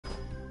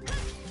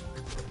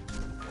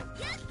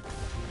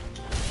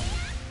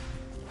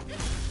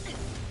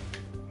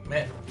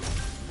Man.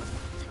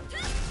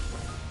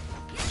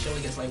 She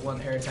only gets like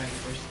one air attack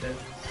before she's dead.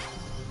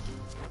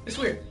 It's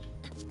weird.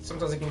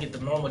 Sometimes I can get the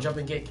normal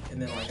jumping kick, and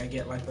then like I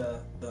get like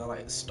the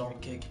like stomp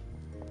kick.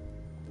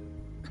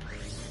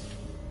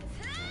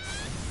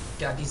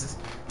 God, these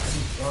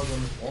bugs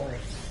on this wall.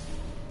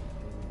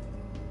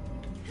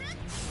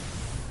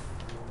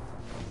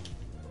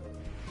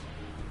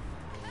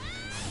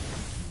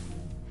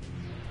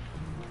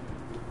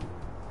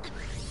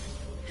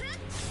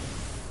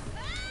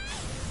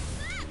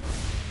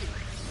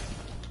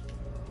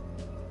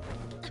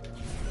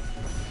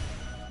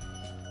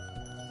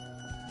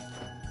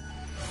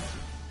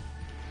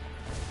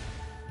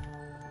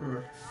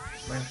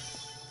 Man.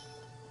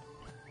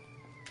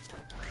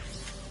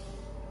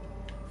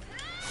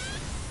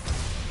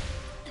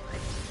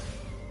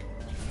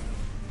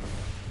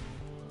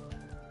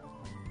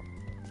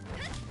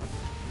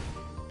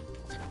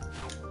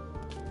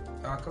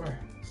 Oh, come here.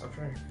 Stop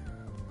trying.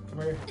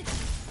 Come here.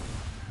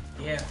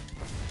 Yeah.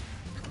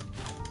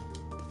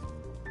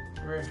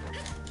 Come here.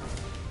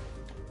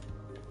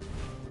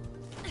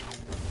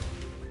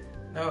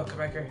 No, come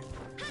back here.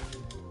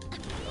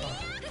 Oh.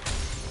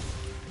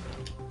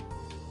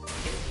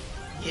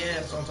 Yeah,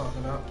 that's what I'm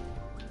talking about.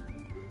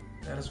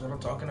 That is what I'm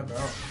talking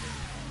about.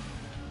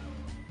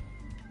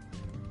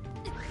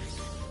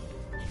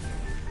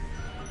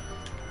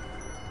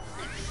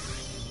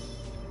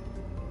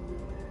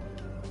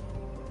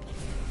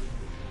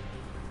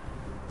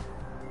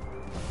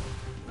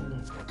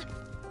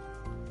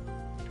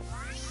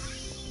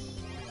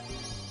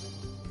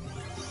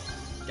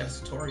 Got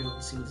a tutorial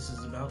to see what this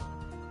is about.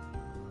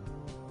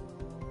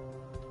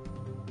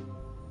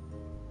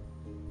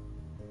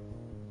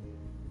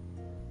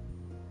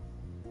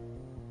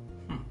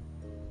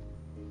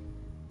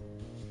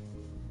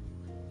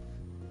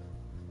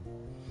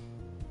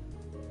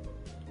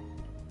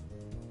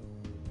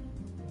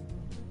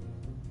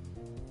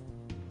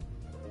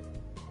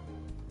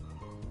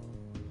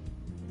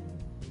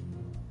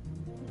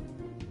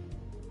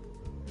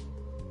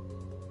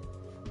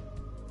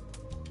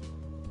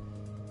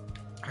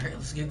 Alright,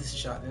 let's give this a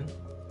shot then.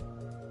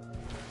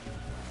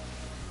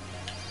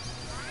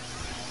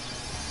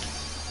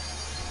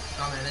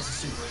 Oh man, this is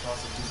super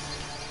responsive too.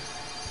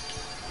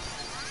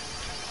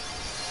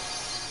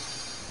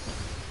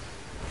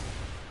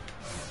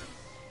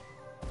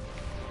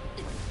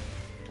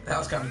 That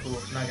was kind of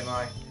cool, not gonna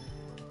lie.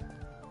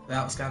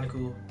 That was kind of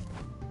cool.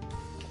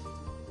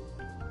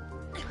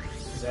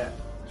 What's that?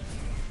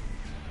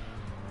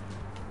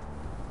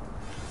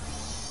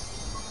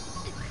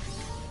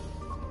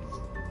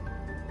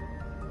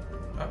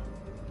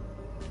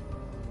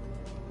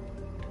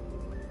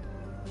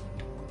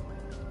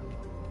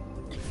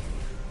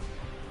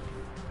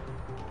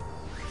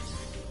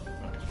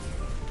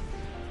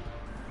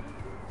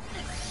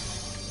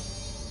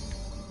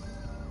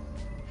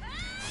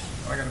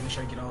 I gotta make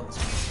sure I get all this.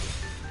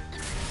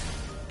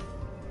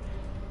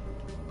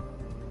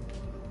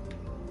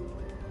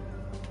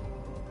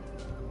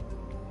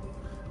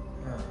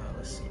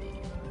 Let's see.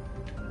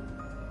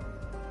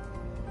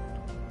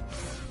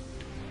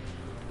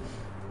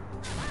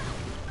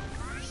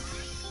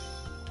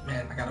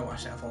 Man, I gotta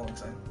watch that fall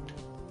inside.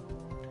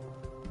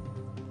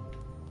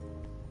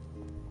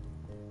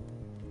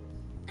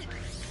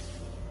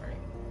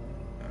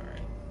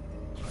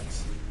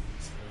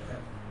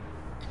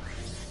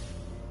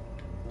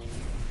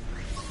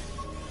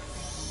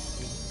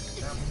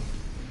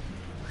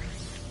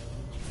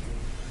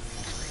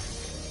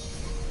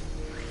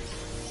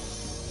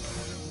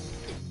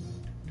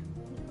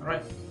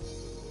 Alright.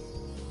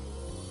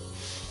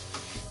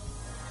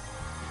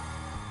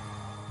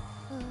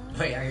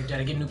 Wait, did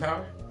I get new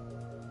power?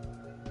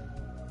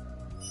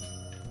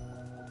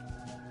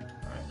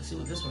 Alright, let's see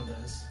what this one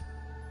does.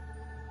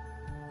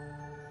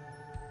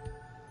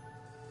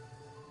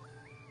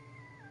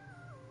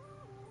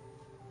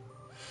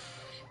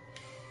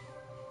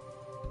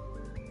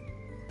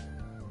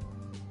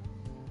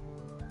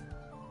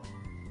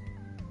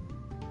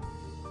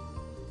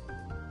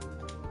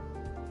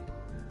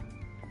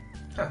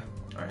 Huh,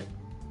 alright.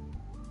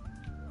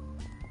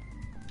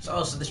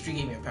 So, so this tree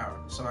gave me a power.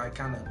 So I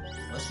kind of...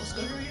 Let's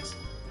go here, I guess?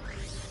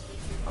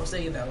 I was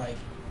thinking that, like...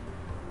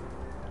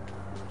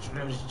 Should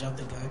I just jump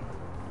the gun?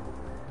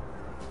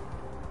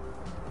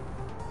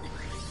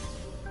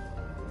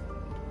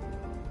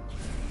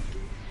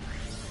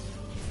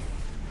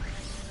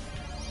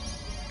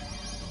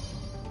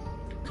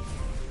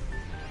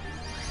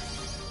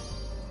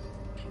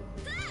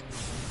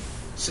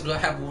 So do I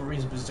have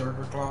Wolverine's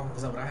Berserker Claw?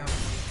 Is that what I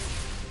have?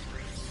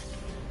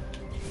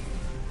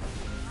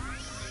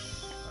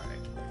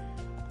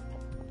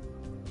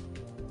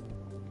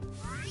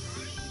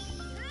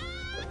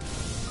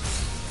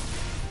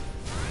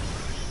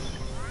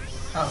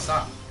 Oh,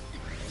 stop.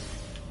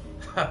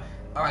 Oh,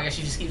 I guess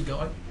she just keeps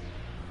going.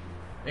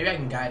 Maybe I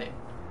can guide it.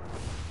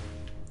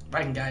 If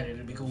I can guide it,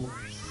 it'd be cool.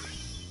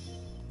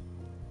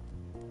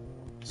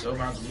 So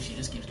probably she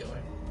just keeps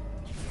going.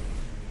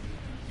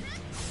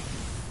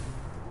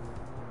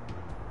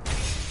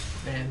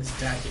 Man, this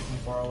attack hit from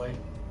far away.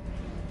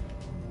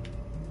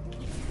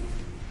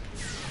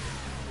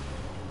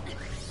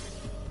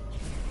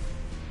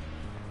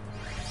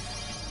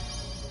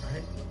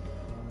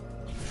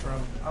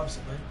 from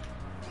opposite way.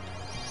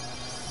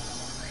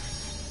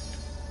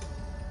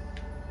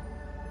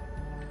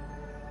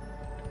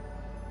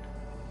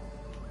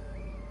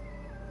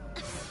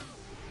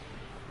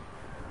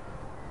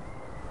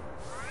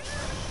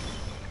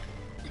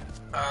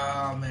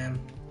 Oh man,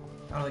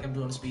 I don't think I'm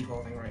doing the speed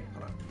ball thing right.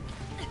 Hold on.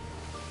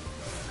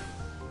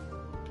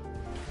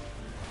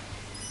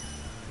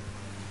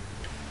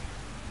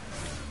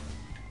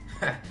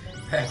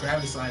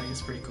 Gravity sliding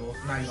is pretty cool.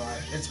 I'm not gonna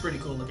lie, it's pretty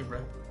cool looking,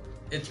 bro.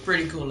 It's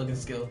pretty cool looking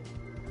skill.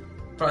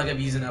 Probably gonna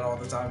be using that all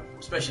the time,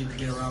 especially to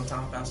get around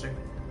town faster.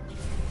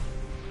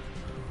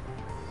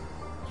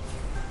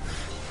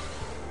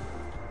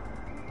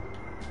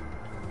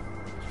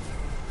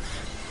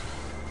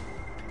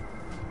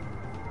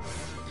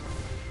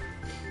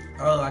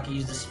 Oh, I can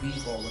use the speed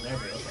ball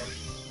whenever. Okay.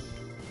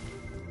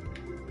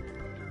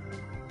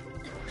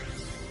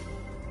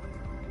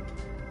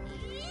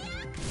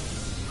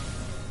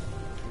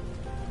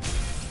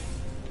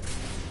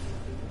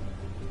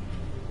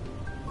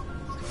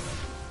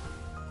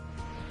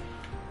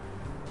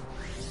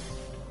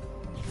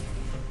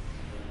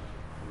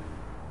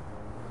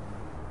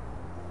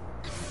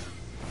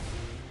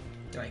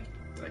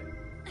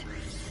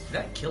 Did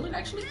I kill it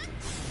actually?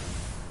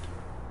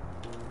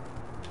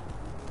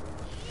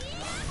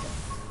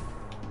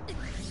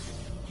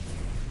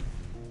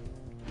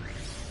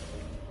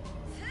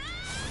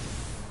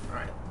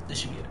 Alright, this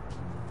should be it.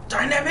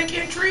 Dynamic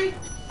entry?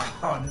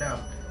 Oh no.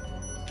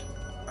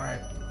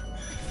 Alright.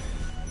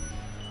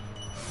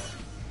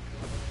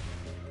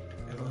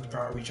 Gotta let the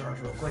power recharge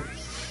real quick.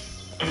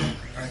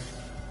 Alright.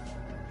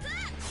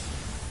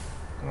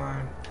 Come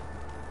on.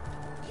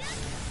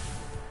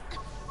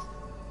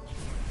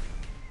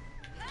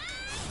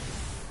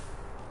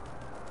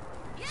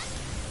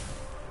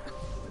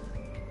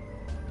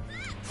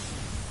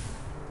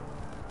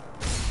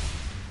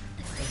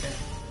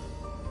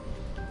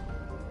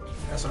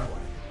 That's what I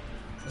wanted.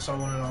 That's what I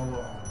wanted all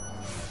along.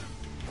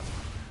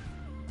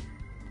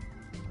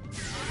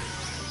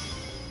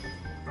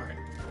 Alright.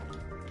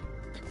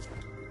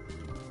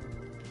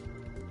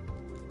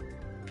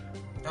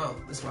 Oh,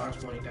 this log's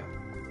pointing down.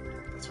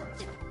 That's right,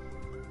 that's right.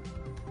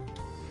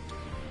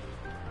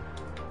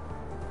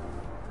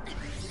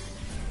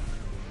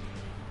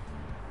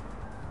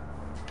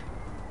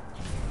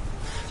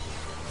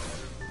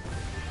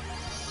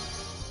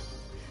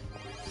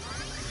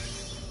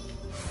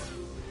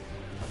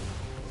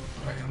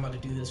 I'm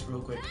about to do this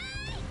real quick.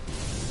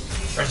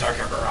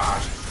 Berserker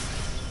Barrage!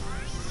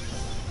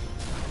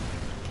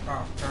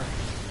 Oh, turn.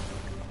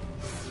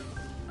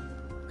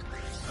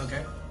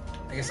 Okay.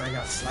 I guess I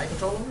got slight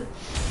control over it.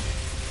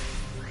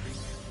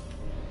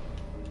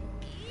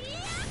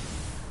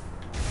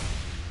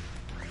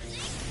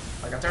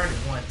 Like, I turned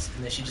it once,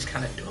 and then she just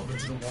kind of dove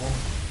into the wall.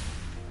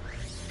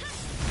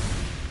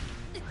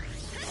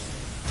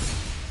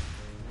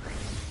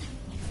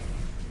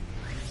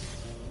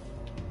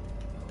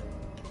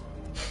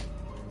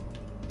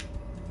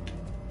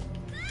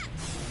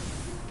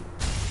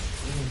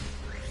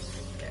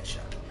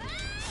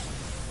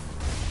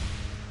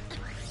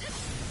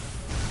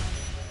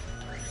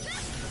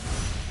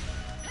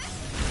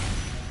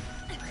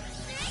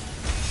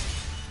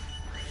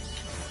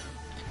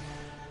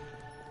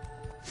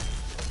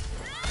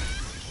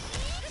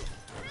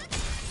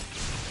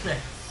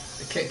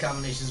 The kick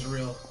combination is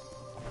real.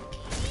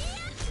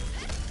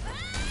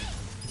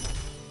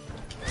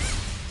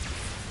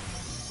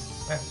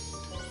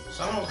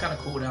 So I don't know what kind of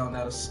cooldown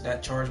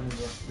that charge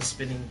move, the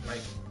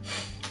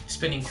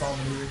spinning claw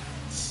maneuver.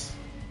 It's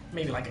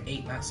maybe like an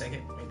 8, not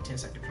second, maybe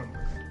 10-second from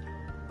work.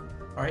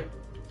 Alright.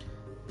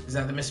 Is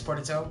that the missing part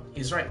of town?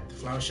 He's right. The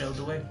flower shelved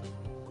away.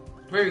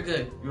 Very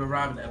good. You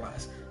arrived at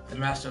last. The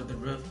master of the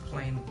rift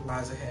plane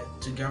lies ahead.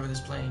 To govern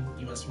this plane,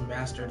 you must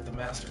master the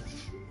master.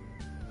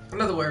 In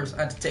other words,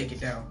 I had to take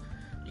it down.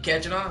 You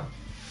catching on?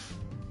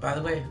 By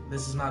the way,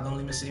 this is not the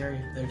only missing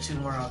area. There are 2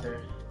 more out there.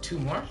 2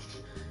 more?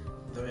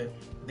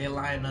 They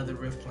lie in other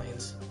rift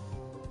planes.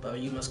 But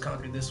you must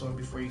conquer this one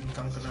before you can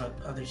conquer the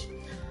others.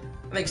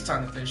 I think it's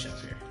time to finish up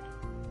here.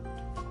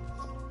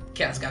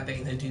 Cat's got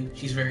things to do.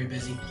 She's very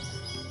busy.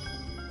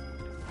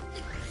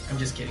 I'm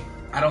just kidding.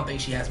 I don't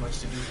think she has much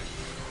to do.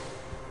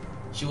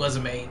 She was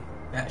a maid.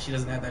 She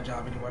doesn't have that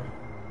job anymore.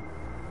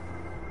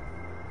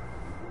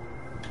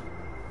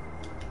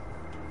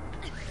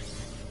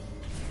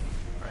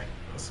 Alright,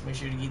 let's make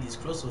sure to get these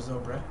crystals though,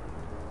 bruh.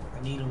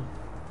 I need them.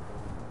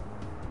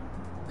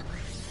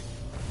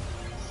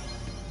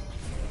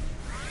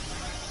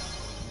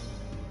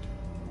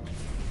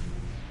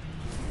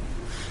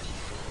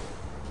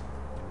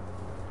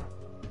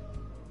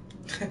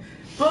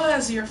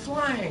 Buzz, you're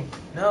flying!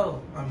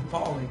 No, I'm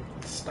falling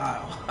with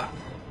style.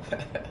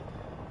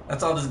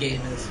 That's all this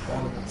game is,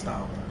 falling with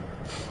style.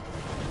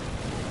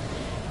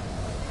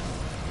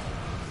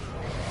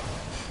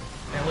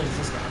 Man, what is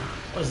this guy?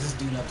 What is this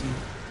dude up to?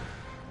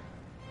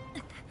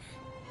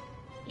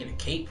 Get a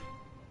cape?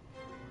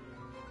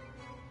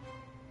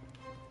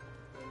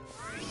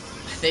 I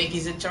think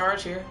he's in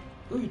charge here.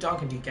 Who are you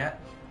talking to, cat?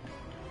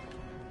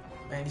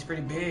 Man, he's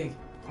pretty big.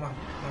 Come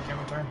on,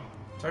 camera, turn.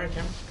 Turn,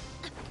 camera.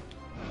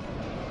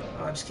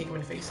 Oh, I just kick him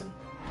in the face.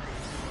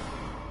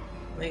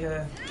 Like, kicking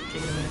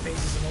him in the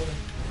face is a motor.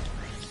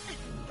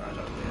 Dodge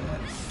out there,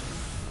 that.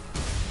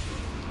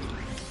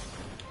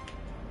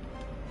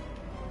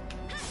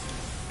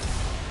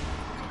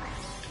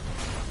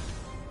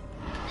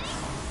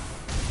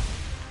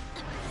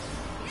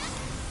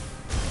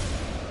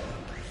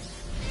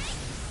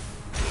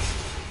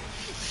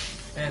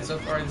 Man, so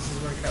far this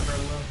is working out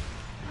very well.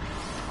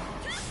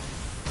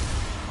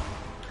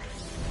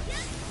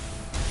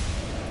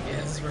 Yeah,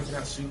 this is working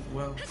out super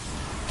well.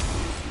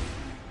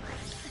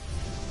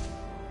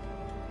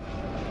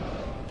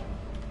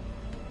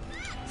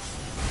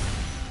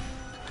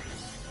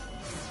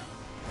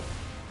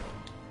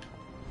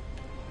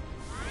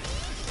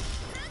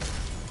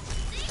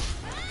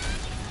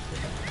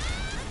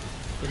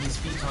 Put these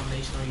speed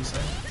combination on you,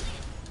 son.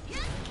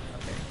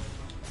 Okay.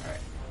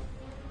 Alright.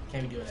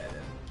 Can't be doing that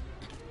then.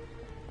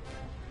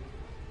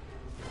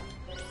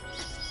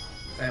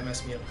 That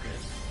messed me up a bit,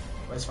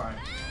 but it's fine.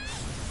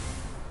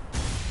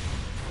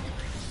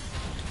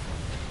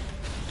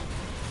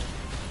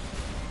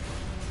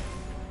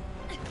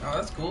 Oh,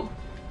 that's cool.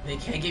 They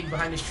can't get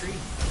behind this tree.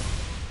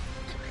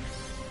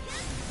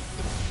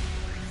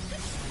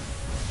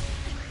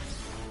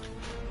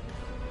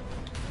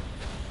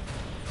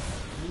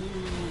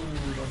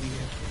 Ooh, don't be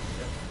here.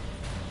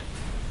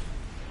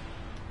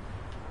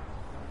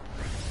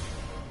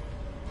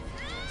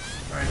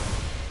 Alright.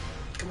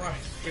 Come on,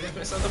 get that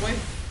mess out of the way.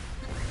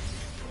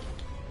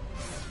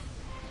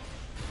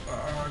 Oh,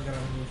 I gotta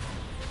move.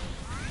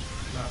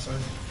 Nah, sorry.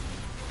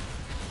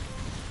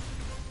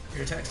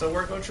 Your attacks don't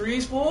work on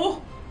trees,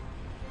 fool!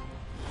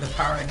 The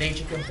power of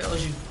nature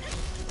compels you.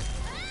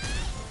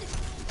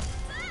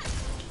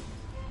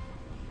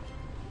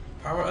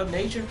 Power of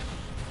nature?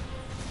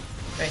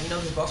 Man, you know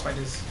this boss fight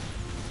is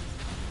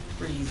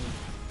pretty easy.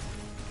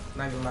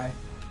 Not gonna lie.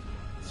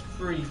 It's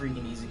pretty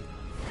freaking easy.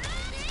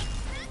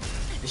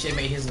 This shit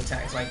made his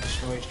attacks like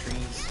destroys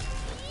trees.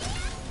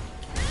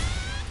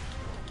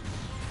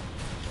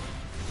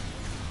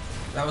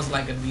 That was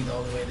like gonna be the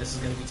only way. This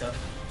is gonna be tough.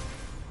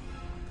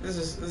 This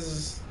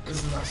is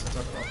not so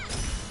tough at all.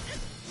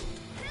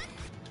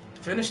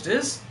 Finish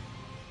this?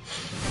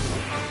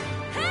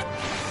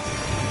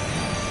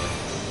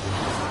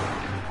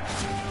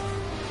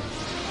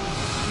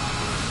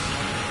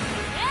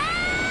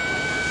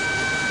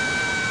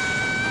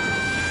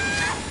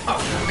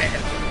 Oh man,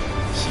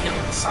 she got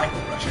the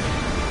Cycle Crusher.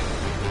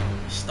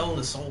 Stole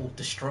the soul,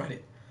 destroyed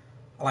it.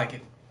 I like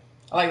it.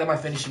 I like that my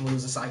finishing move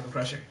is a Cycle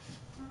Crusher.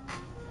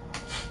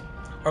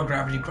 Or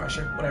Gravity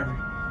Crusher, whatever.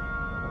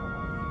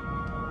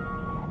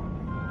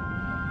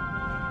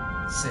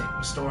 Sick,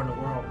 restoring the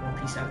world, one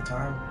piece at a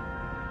time.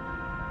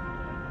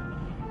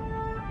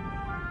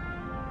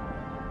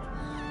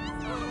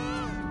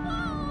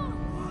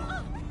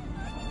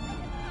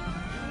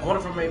 I wonder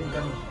if I'm ever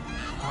gonna.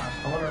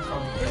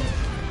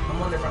 I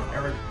wonder if I'm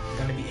ever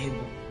gonna be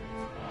able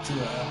to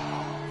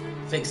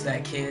fix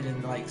that kid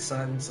and like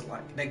son's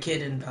like that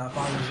kid in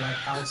father's like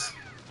house.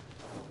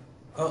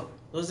 Oh,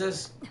 who's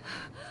this?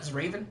 This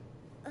Raven?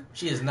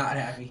 She is not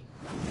happy.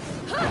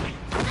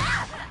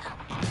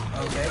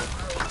 Okay.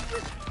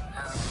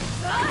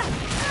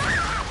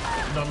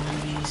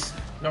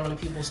 Normally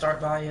people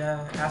start by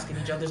asking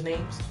each other's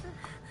names.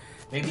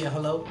 Maybe a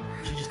hello.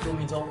 She just threw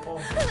me into a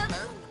ball.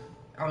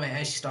 Oh man,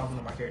 and she's stomping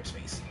on my character's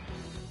face.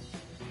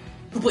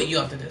 Who put you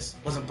up to this?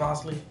 Was it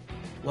Bosley?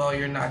 Well,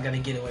 you're not gonna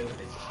get away with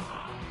it.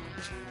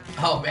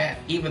 Oh man,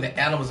 even the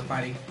animals are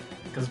fighting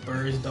because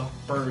birds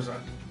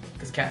aren't.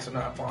 Because cats are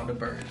not fond of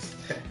birds.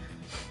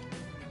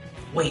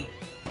 Wait,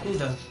 who's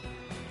the?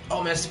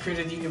 Oh man, it's the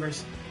creator of the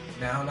universe.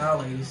 Now,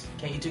 ladies,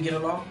 can't you two get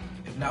along?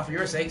 If not for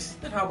your sakes,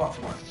 then how about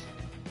for mine?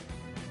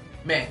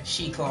 Man,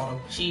 she clawed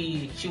him.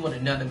 She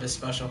wanted none of this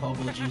special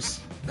hobo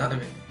juice. None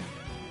of it.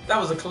 That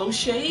was a close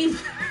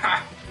shave.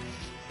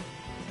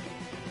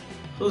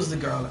 Who's the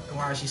girl and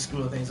why is she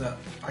screwing things up?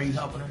 Are you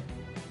helping her?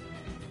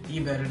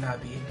 You better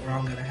not be, or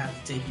I'm gonna have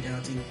to take you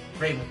down too.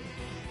 Raven,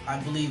 I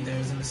believe there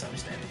is a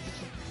misunderstanding.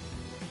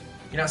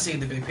 You're not seeing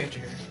the big picture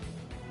here.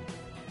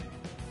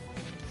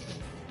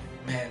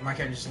 Man, my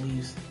character just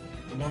leaves.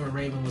 The woman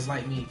Raven was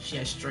like me. She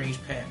had strange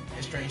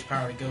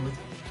power to go with it.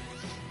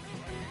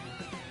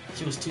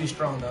 She was too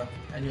strong though.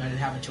 I knew I didn't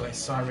have a choice,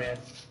 so I ran.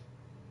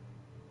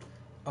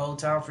 Old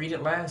town freed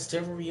at last.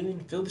 Silver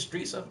reunion filled the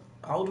streets of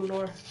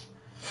Aldonor.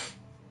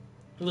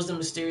 Who was the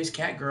mysterious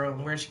cat girl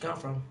and where did she come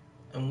from?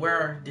 And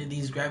where did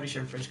these gravity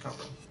ship fish come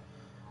from?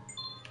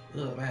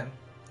 Ugh, man.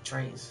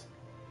 Trains.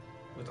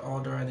 With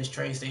Aldor at this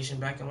train station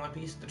back in One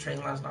Piece, the train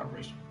line is in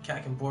operation.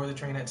 Cat can board the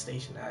train at the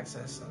station to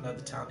access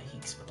another town in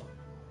Heatsville.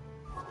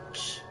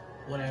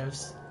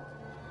 Whatevs.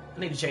 I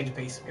need to change the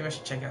pace. Maybe I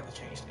should check out the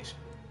train station.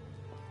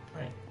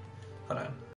 Alright. Hold on.